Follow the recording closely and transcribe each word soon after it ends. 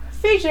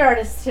Featured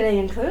artists today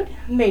include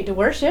Made to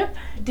Worship,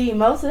 D.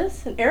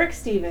 Moses, and Erik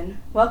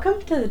Stephen. Welcome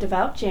to the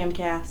Devout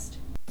Jamcast.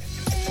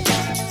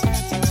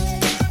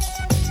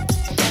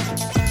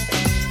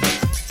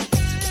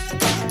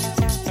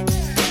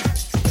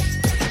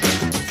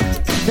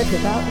 The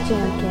Devout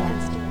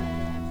Jamcast.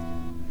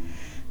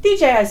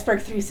 DJ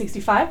Iceberg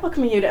 365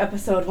 welcoming you to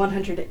episode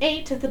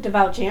 108 of the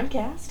Devout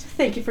Jamcast.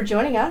 Thank you for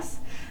joining us.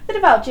 The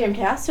Devout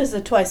Jamcast is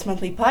a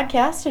twice-monthly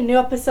podcast, and new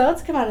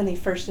episodes come out on the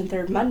first and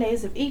third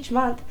Mondays of each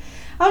month.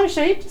 I want to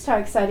show you just how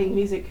exciting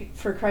music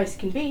for Christ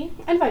can be.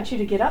 I invite you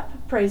to get up,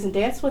 praise, and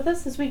dance with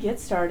us as we get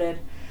started.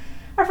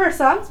 Our first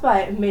song is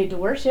by Made to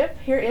Worship.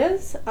 Here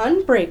is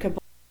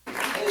Unbreakable.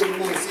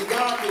 Amen. See,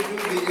 God can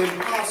do the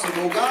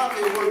impossible. God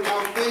can work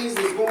out things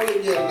that's going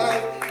in your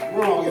life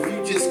wrong if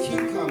you just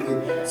keep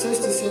coming.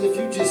 Sister said, if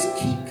you just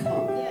keep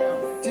coming,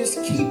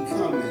 just keep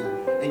coming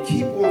and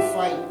keep on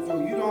fighting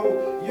through.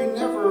 You're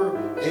never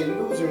a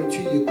loser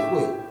until you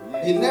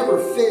quit. You never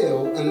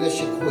fail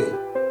unless you quit.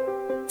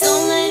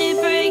 Don't let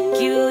it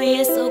break you,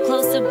 you're so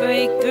close to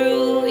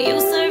breakthrough. You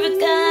serve a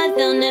God,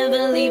 they'll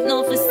never leave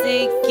nor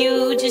forsake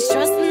you. Just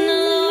trust in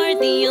the Lord,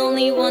 the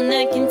only one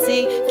that can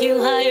take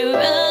you higher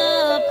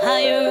up,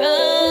 higher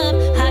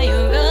up,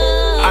 higher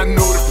up. I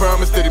know the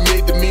promise that he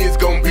made to me is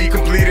gonna be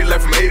completed,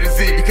 like from A to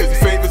Z. Because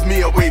he favors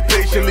me, I wait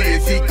patiently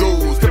as he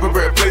goes to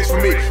prepare a place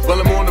for me. While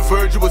I'm on the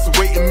verge of what's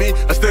awaiting me,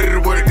 I study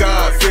the word of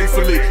God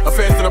faithfully. I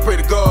fast and I pray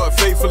to God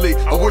faithfully.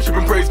 I worship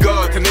and praise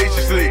God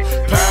tenaciously.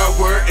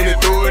 Power and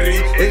authority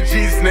in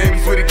Jesus' name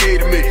is what he gave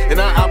to me, and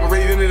I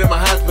operate in it at my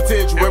highest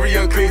potential. Every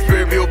unclean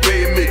spirit be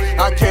obeying me.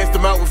 I cast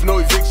them out with no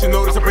eviction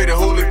notice. I pray the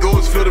Holy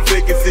Ghost fill the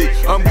vacancy.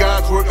 I'm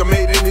God's work, I'm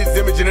made in his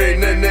image, and there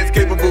ain't nothing that's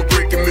capable of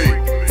breaking me.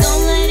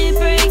 Don't let it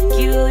break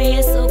you,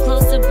 you're so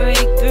close to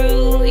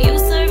breakthrough. You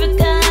serve a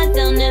God,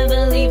 they'll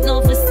never leave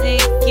nor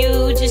forsake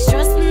you. Just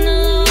trust in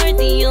the Lord,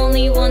 the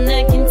only one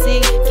that can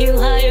take you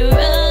higher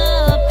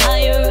up,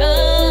 higher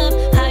up,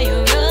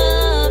 higher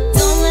up.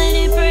 Don't let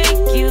it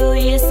break you,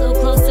 you're so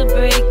close to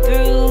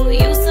breakthrough.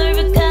 You serve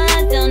a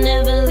God, they'll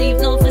never leave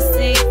nor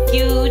forsake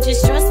you.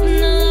 Just trust in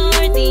the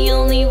Lord, the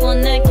only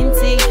one that can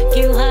take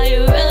you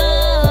higher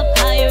up,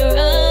 higher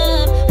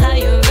up,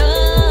 higher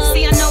up.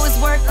 See, I know his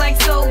work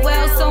like so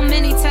well, so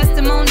many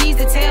testimonies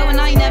to tell, and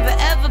I ain't never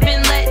ever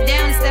been let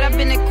down. Instead, I've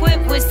been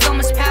equipped with so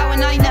much power,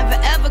 and I ain't never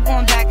ever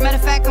going back. Matter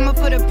of fact, I'ma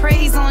put a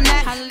praise on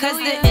that, cause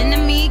the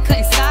enemy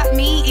couldn't stop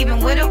me, even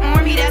with an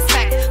army, that's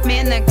fact.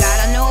 Man, the God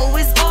I know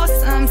is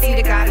awesome. See,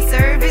 the God I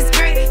serve is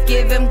great.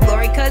 Give him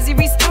glory, cause he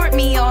restored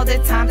me all the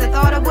times I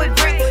thought I would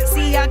break.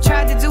 See, I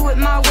tried to do it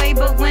my way,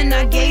 but when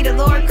I gave the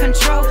Lord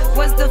control,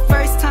 was the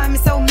first time in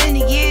so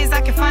many years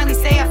I can finally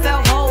say I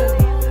felt whole.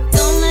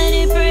 Don't let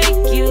it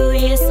break you,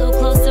 you're so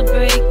close to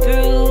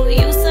breakthrough.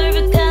 You serve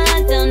a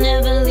God, they'll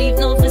never leave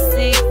nor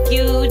forsake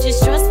you.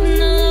 Just trust in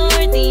the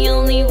Lord, the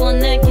only one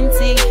that can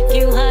take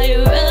you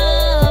higher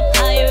up,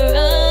 higher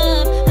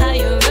up,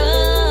 higher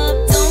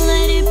up. Don't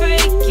let it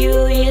break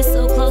you, you're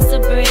so close to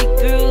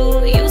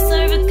breakthrough. You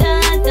serve a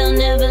God, they'll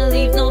never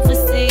leave nor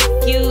forsake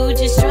you.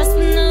 Just trust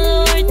in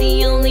the Lord,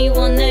 the only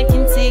one that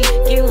can take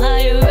you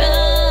higher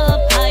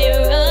up,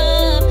 higher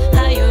up,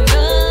 higher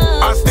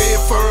up. I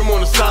stand firm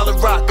on a solid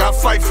rock. I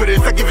fight for this,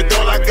 I give it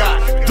all I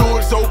got.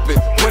 Doors open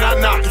when I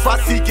knock. If I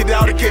seek it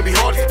out, it can't be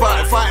hard to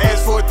spot. If I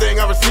ask for a thing,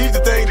 I receive the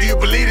thing. Do you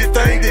believe this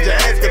thing? Did you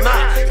ask or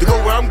not? To go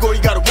where I'm going,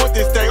 you gotta want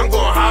this thing. I'm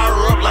going higher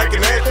up like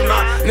an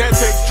astronaut, and that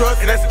takes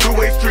trust, and that's a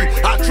two-way street.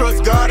 I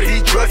trust God and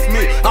he trusts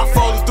me. I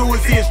follow through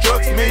as he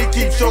instructs me.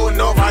 Keep showing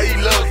off how he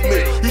loves me.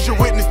 You should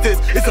witness this,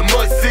 it's a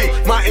must-see.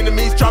 My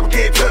enemies try but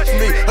can't touch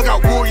me. I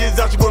got warriors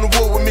out, you going to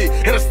war with me,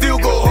 and I still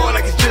go hard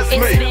like it's just me.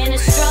 It's been a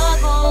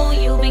struggle,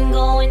 you've been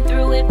going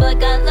through it, but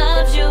God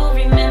loves you.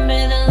 Remember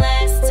the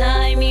last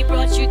time he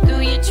brought you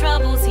through your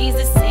troubles. He's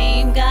the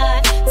same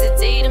God,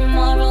 today,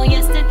 tomorrow,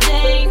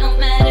 yesterday. No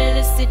matter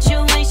the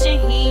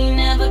situation, he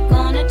never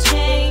gonna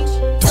change.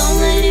 Don't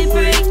let it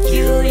break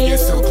you, you're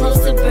so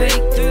close to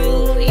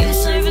breakthrough. You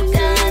serve a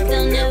God,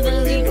 they'll never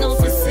leave nor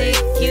forsake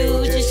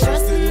you. Just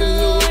trust in the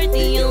Lord,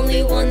 the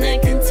only one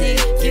that can take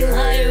you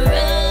higher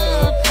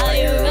up,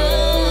 higher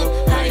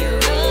up, higher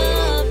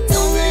up.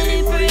 Don't let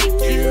it break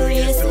you,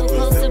 you're so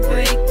close to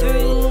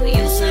breakthrough.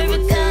 You serve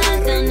a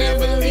God, they'll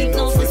never leave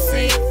nor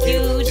forsake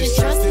you. Just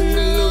trust in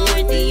the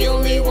Lord, the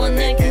only one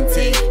that can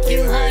take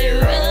you higher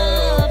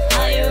up,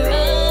 higher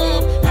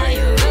up,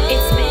 higher up.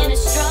 It's been a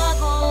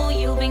struggle,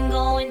 you've been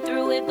going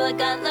through it, but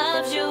God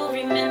loves you.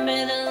 Remember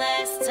the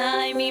last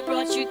time he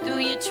brought you through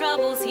your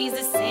troubles. He's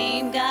the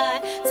same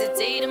God,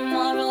 today,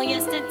 tomorrow,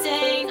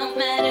 yesterday. No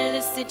matter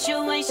the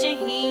situation,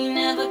 he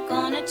never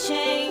gonna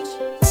change.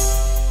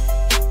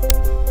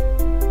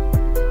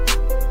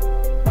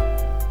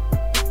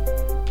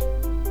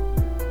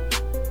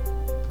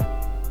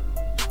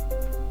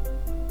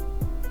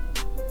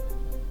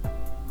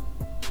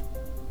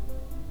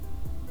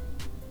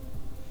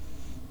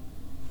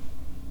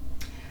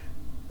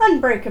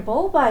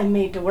 Unbreakable by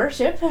Made to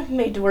Worship.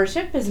 Made to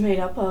Worship is made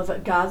up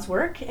of God's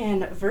work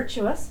and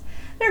Virtuous.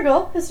 Their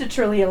goal is to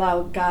truly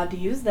allow God to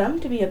use them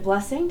to be a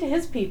blessing to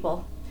his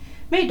people.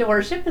 Made to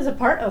Worship is a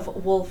part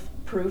of Wolf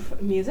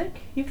Proof Music.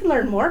 You can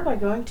learn more by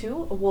going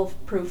to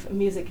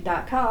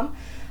wolfproofmusic.com.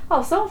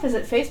 Also,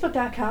 visit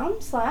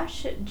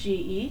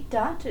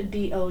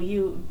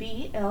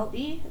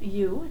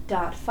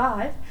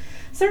facebook.com/ge.doubleu.5.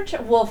 Search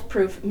Wolf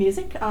Proof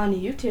Music on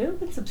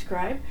YouTube and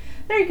subscribe.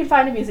 There you can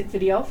find a music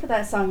video for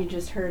that song you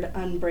just heard,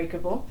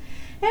 Unbreakable.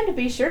 And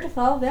be sure to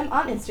follow them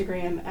on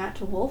Instagram at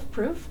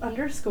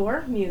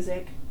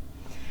wolfproof_music.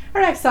 Our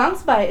next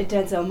song's by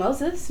Denzel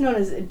Moses, known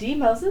as D.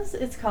 Moses.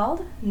 It's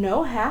called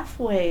No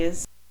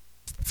Halfways. 2020.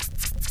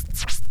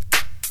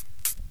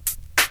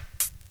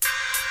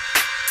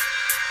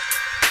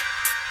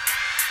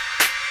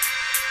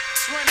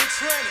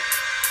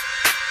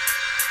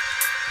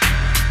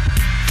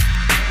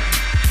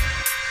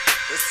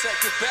 Let's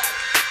take it back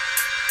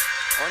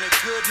on a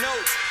good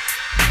note.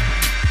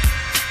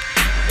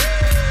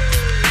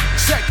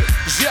 Check it,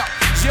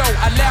 yo,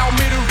 allow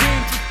me to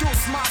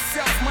reintroduce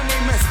myself. My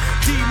name is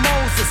D.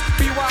 Moses,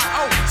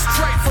 BYO,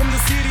 straight from the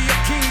city of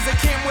kings. I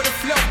came with a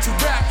flow to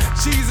rap.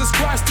 Jesus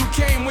Christ who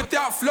came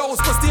without flows,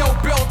 but still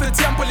built the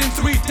temple in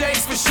 3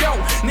 days for show.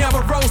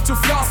 Never rose to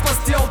floss, but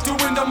still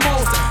doing the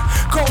most.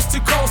 Coast to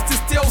coast is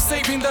still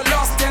saving the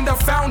lost, and they're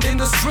found in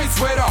the streets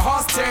where the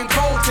hearts turn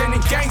cold,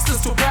 turning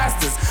gangsters to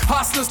pastors,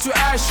 hustlers to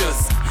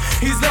ashes.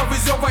 His love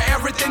is over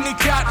everything, he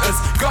got us.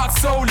 God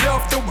so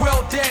loved the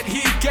world that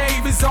he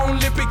gave his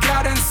only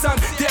begotten son,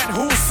 that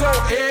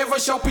whosoever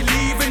shall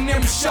believe in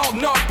him shall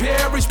not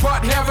perish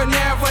but have an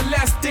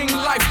everlasting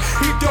life.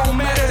 It don't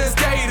matter the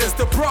status,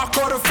 the Brock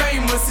or the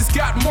famous, he's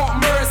got more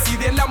mercy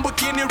than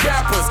Lamborghini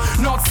rappers.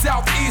 North,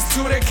 south, east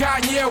to the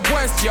Kanye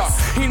West, yeah.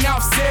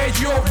 Enough said,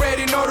 you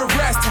already know the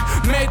rest.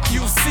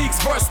 Matthew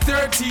 6 verse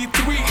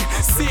 33,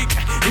 seek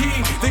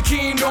ye the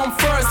kingdom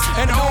first,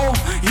 and all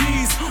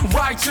his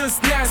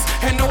righteousness,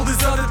 and all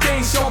these other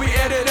things shall be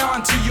added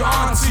onto you,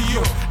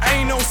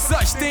 Ain't no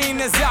such thing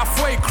as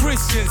halfway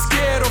Christians.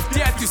 Scared of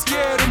death, you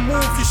scared to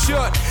move, you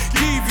should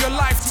give your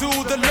life to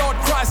the Lord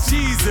Christ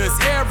Jesus.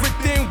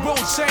 Everything will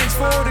change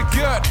for the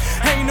good.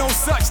 Ain't no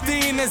such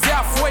thing as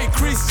halfway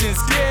Christians.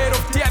 Scared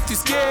of death, you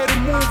scared to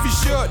move, you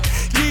should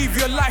give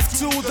your life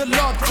to the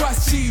Lord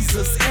Christ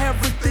Jesus.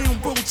 Everything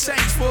will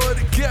change for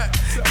the good,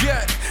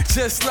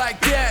 just like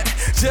that,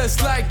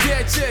 just like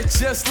that,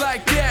 just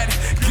like that,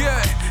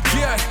 good,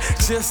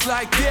 just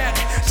like that,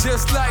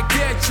 just like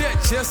that,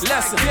 just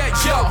like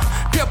that, yo.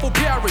 People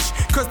perish,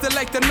 cause they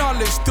lack the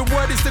knowledge. The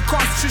word is the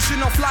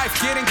constitution of life.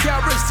 Get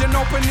encouraged and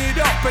open it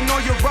up, and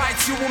all your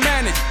rights you will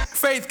manage.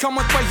 Faith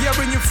cometh by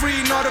hearing, you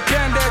free, not a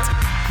bandit.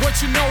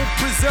 What you know,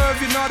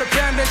 preserve you, not a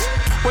bandage.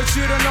 What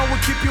you don't know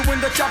will keep you in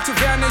the top to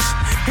vanish.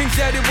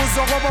 Instead it was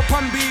all over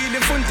Pambil,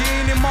 and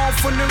Fundini, mouth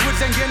for the rich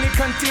and getting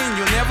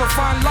continue. Never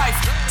find life,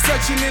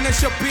 searching in a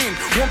shopping.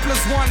 1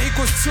 + 1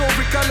 = 2,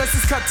 regardless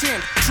is cutting.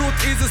 Truth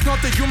is, it's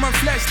not the human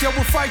flesh that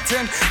we're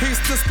fighting.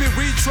 It's the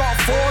spiritual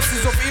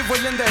forces of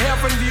evil in the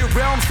heavenly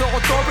realms. The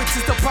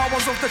authorities, the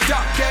powers of the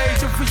dark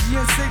age.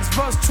 Ephesians 6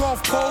 verse 12,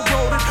 Paul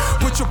wrote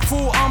it. With your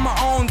full armor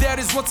on,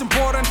 that is what's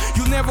important.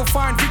 You'll never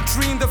find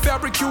victory in the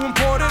fabric you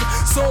imported.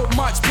 So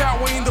much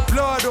power in the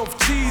blood of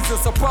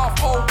Jesus,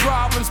 above all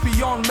problems,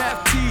 beyond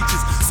math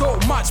teachers. So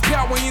much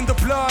power in the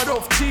blood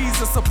of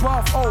Jesus,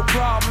 above all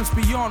problems,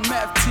 beyond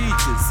math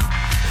teachers.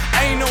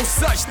 Ain't no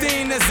such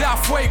thing as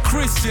halfway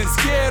Christians.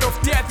 Scared of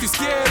death, you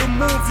scared to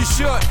move, you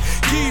should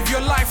give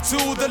your life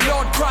to the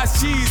Lord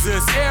Christ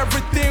Jesus.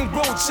 Everything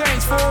will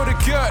change for the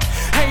good.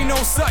 Ain't no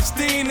such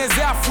thing as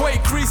halfway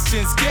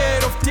Christians.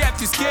 Scared of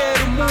death, you scared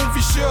to move,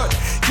 you should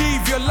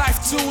give your life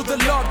to the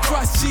Lord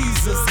Christ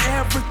Jesus.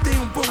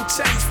 Everything will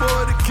change for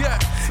the good,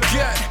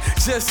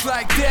 just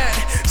like that,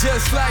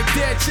 just like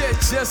that,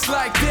 just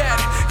like that,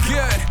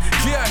 good,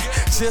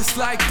 just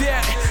like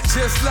that,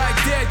 just like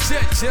that,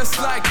 just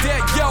like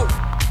that, yo.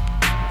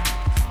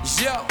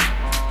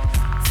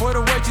 For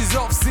the wages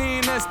of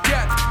sin is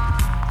death,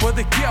 but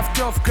the gift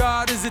of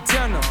God is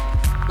eternal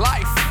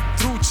life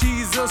through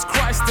Jesus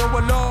Christ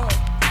our Lord.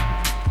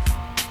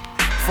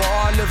 For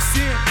all have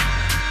sinned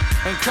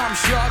and come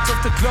short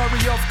of the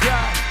glory of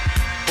God,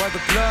 by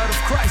the blood of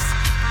Christ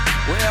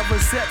wherever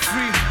set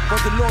free, but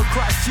the Lord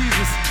Christ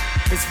Jesus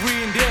is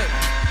free indeed.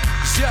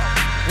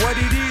 What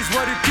it is,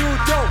 what it do,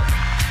 though.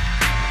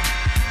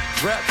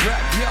 Rap,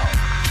 yo.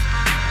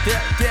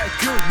 That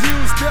good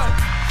news, though.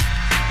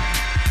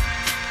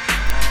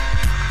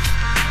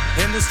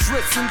 In the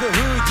streets, in the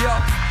hood, yo.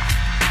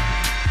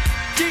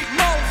 Deep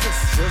Moses,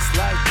 just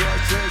like that,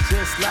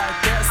 just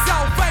like that.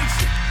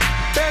 Salvation,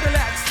 Battle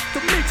Axe, the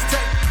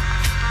mixtape.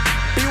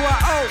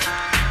 BYO.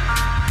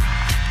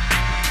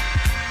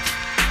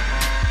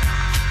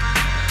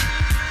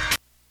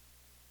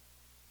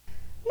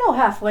 No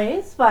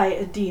Halfways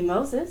by D.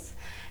 Moses.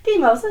 D.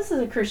 Moses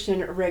is a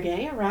Christian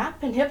reggae,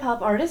 rap, and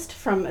hip-hop artist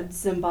from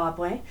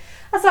Zimbabwe.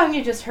 A song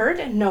you just heard,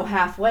 No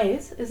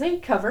Halfways, is a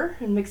cover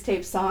and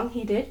mixtape song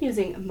he did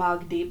using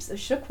Mog Deep's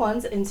Shook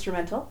One's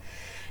instrumental.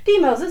 D.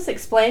 Moses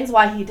explains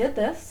why he did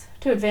this: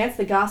 to advance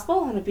the gospel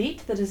on a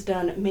beat that has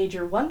done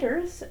major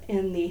wonders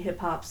in the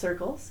hip-hop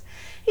circles.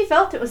 He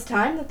felt it was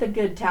time that the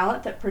good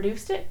talent that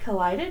produced it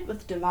collided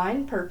with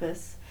divine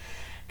purpose.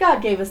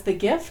 God gave us the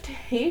gift.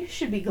 He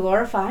should be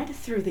glorified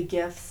through the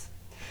gifts.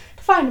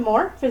 To find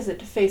more,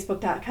 visit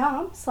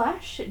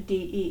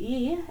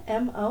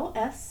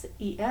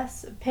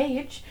facebook.com/DEEMOSES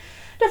page.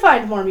 To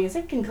find more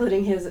music,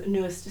 including his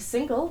newest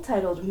single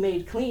titled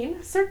Made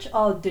Clean, search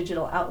all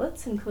digital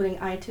outlets, including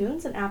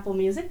iTunes and Apple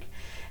Music,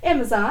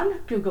 Amazon,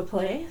 Google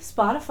Play,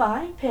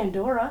 Spotify,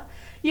 Pandora,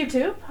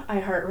 YouTube,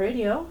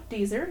 iHeartRadio,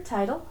 Deezer,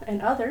 Tidal,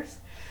 and others.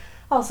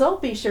 Also,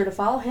 be sure to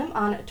follow him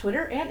on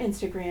Twitter and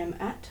Instagram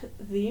at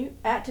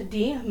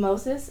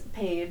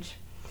DMosesPage.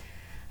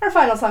 Our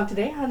final song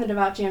today on the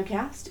Devout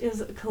Jamcast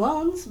is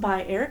Clones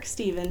by Erik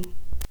Steven.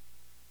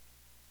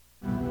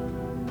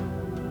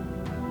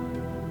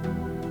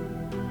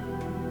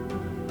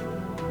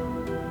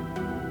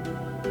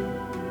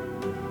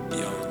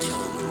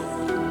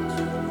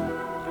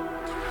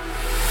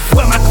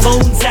 Where my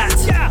clones at?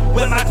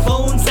 Where my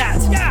clones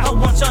at? I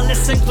want y'all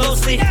listen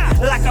closely,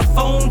 like a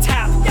phone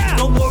tap.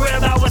 Don't worry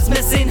about what's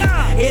missing,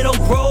 it'll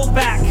grow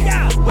back.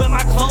 Where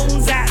my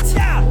clones at?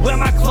 Where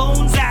my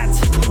clones at?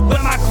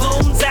 Where my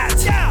clones at?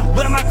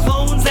 Where my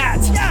clones at?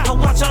 I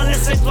want y'all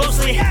listen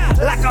closely,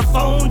 like a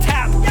phone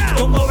tap.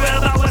 Don't worry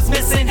about what's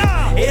missing,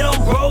 it'll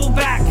grow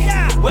back.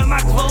 Where my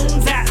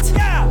clones at?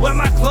 Where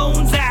my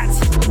clones at?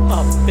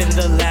 Up in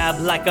the lab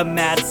like a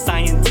mad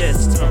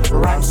scientist.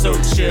 Rhymes so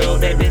chill,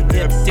 they've been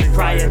dipped in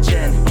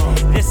cryogen.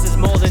 This is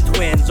more than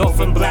twins,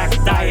 orphan black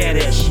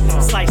diet-ish.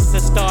 Slice the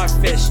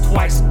starfish,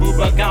 twice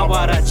booba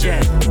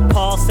gawarajen.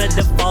 Paul said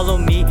to follow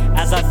me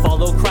as I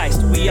follow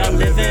Christ. We are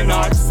living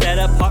art, set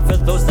apart for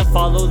those that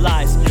follow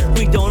lies.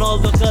 We don't all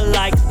look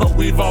alike, but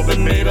we've all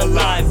been made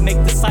alive.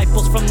 Make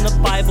disciples from the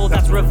Bible,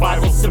 that's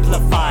revival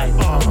simplified.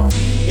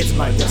 It's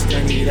my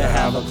destiny to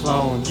have a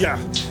clone.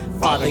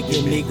 Father,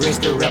 give me grace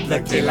to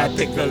replicate like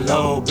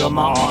Piccolo. Build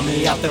my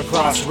army at the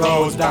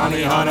crossroads.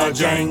 Bounty hunter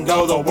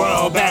Django, the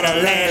world better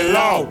lay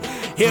low.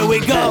 Here we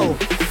go.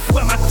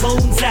 Where my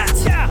clones at?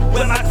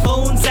 Where my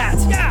clones at?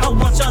 I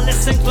want y'all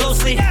listen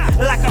closely,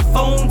 like a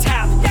phone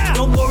tap.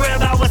 Don't worry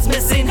about what's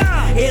missing,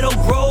 it'll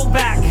grow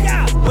back.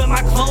 Where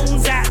my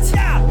clones at?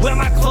 Where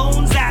my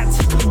clones at?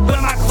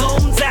 Where my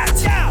clones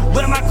at?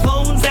 Where my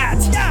clones at?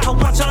 I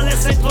want y'all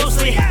listen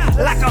closely,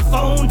 like a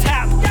phone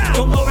tap.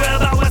 Don't worry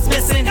about what's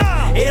missing,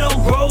 it'll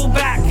grow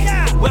back.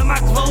 Where my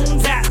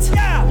clones at?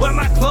 Where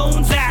my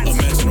clones at?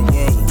 Imagine a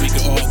world where we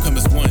could all come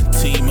as one,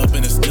 team up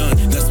and it's done.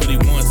 That's what he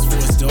wants for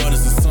his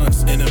daughters and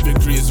sons, and a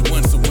victory is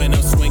won. So when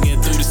I'm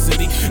swinging through the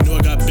city, know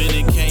I got Ben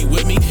and Kane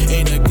with me.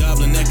 Ain't a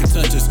goblin that can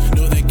touch us.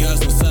 Know that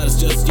God's beside us.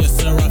 Just yes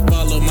sir, I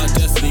follow my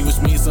destiny,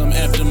 which means I'm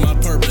after my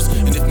purpose.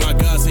 And if my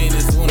God's hand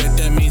is on it,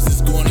 that means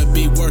it's gonna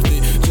be worth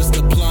it. Just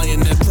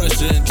applying that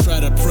pressure and try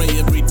to pray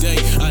every day.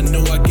 I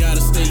know I gotta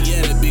stay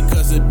at it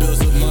because it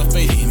builds up my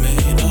faith. He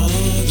made all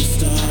the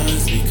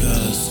stars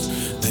because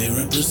they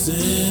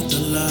represent the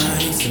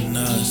lights in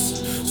us.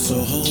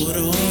 So hold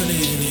on,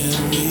 in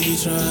him we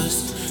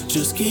trust.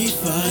 Just keep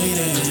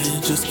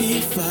fighting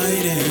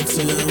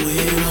till we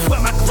win.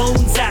 Where my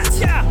clones at?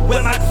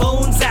 Where my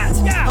clones at?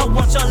 I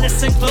want y'all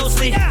listen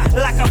closely,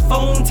 like a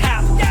phone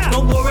tap.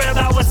 Don't worry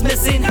about what's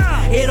missing,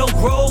 it'll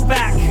grow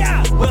back.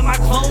 Where my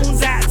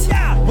clones at?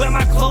 Where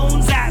my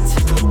clones at?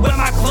 Where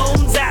my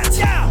clones at?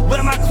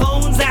 Where my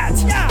clones at?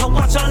 I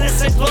want y'all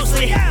listen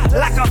closely,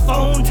 like a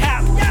phone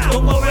tap.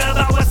 Don't worry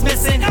about what's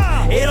missing,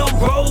 it'll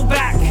grow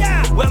back.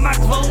 Where my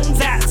clones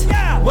at?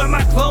 Where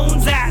my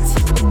clones at?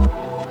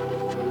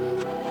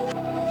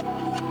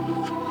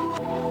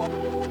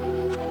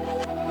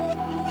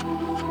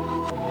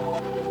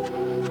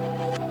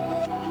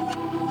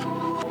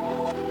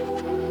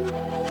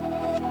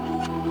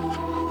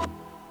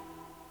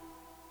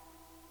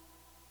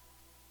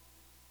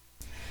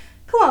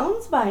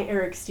 Clones by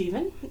Erik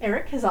Steven.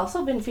 Erik has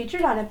also been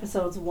featured on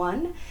episodes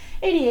 1,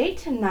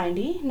 88,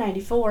 90,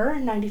 94,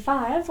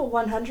 95,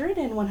 100,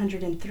 and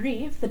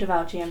 103 of the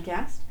Devout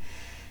Jamcast.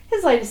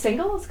 His latest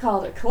single is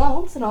called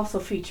Clones and also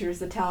features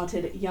the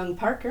talented Young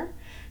Parker.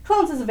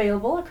 Clones is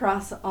available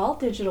across all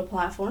digital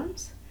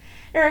platforms.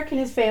 Erik and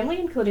his family,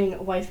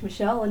 including wife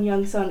Michelle and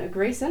young son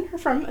Grayson, are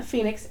from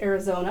Phoenix,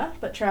 Arizona,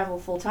 but travel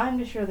full-time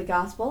to share the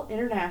gospel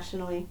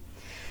internationally.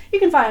 You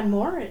can find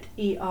more at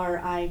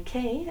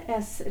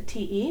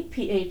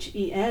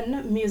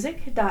erikstephen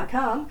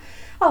music.com.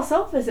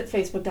 Also, visit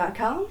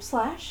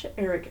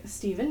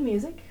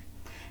facebook.com/ErikStevenMusic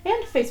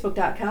and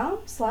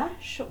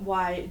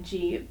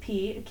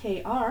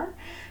facebook.com/YGPKR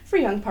for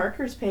Young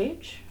Parker's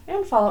page.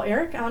 And follow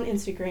Erik on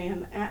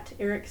Instagram at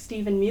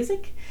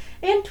ErikStevenMusic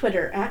and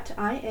Twitter at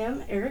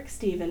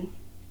IamErikSteven.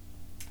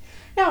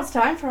 Now it's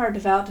time for our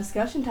Devout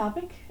discussion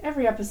topic.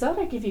 Every episode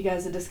I give you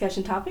guys a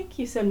discussion topic,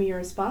 you send me your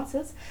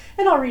responses,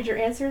 and I'll read your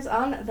answers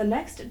on the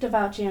next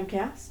Devout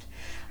Jamcast.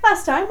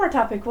 Last time our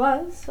topic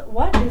was,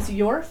 what is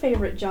your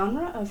favorite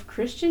genre of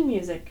Christian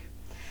music?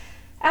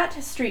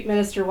 At Street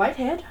Minister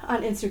Whitehead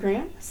on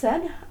Instagram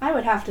said, I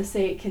would have to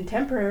say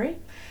contemporary.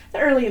 The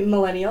early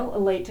millennial,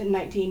 late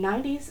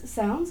 1990s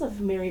sounds of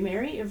Mary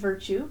Mary,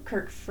 Virtue,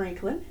 Kirk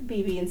Franklin,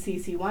 BB and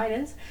CC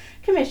Winans,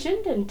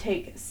 Commissioned and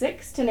Take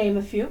 6 to name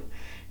a few.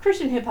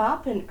 Christian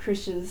hip-hop and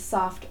Christian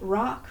soft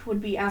rock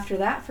would be after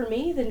that for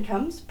me. Then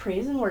comes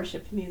praise and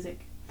worship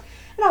music.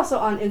 And also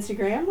on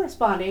Instagram,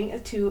 responding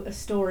to a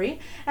story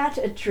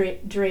at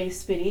Dre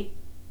Smitty,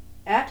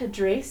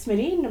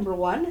 number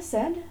 1,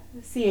 said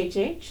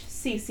CHH,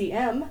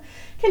 CCM,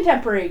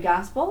 contemporary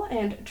gospel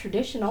and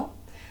traditional,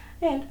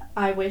 and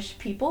I wish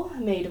people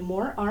made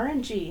more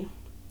R&G.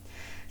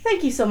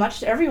 Thank you so much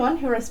to everyone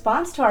who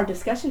responds to our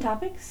discussion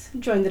topics.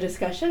 Join the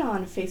discussion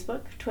on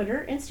Facebook,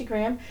 Twitter,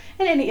 Instagram,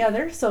 and any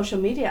other social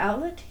media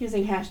outlet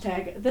using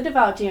hashtag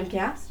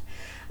 #TheDevoutJamcast.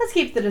 Let's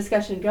keep the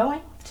discussion going.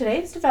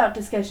 Today's Devout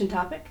discussion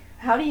topic: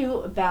 how do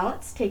you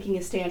balance taking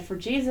a stand for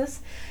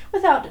Jesus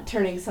without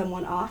turning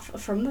someone off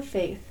from the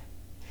faith?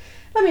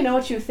 Let me know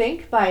what you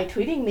think by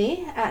tweeting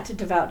me at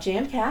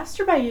 @DevoutJamcast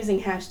or by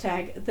using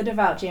hashtag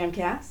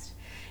 #TheDevoutJamcast.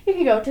 You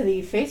can go to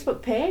the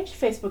Facebook page,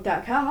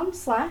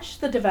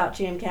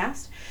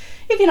 facebook.com/TheDevoutJamcast.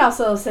 You can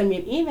also send me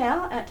an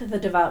email at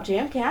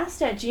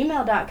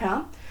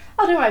thedevoutjamcast@gmail.com.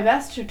 I'll do my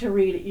best to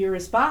read your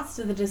response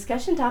to the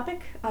discussion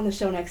topic on the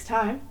show next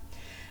time.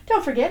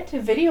 Don't forget,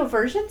 video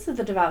versions of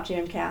the Devout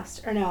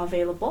Jamcast are now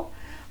available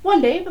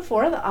one day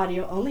before the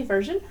audio-only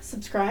version.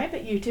 Subscribe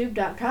at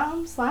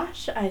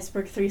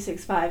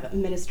youtube.com/iceberg365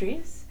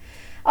 ministries.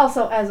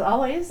 Also, as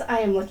always, I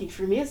am looking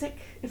for music.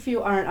 If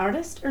you are an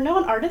artist or know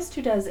an artist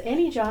who does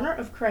any genre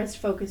of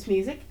Christ-focused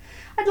music,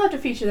 I'd love to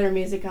feature their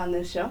music on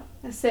this show.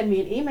 Send me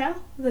an email,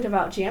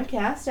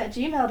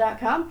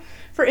 thedevoutjamcast@gmail.com,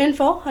 for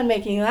info on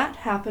making that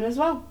happen as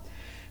well.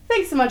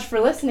 Thanks so much for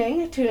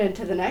listening. Tune in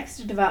to the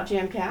next Devout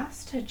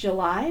Jamcast,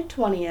 July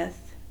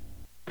 20th.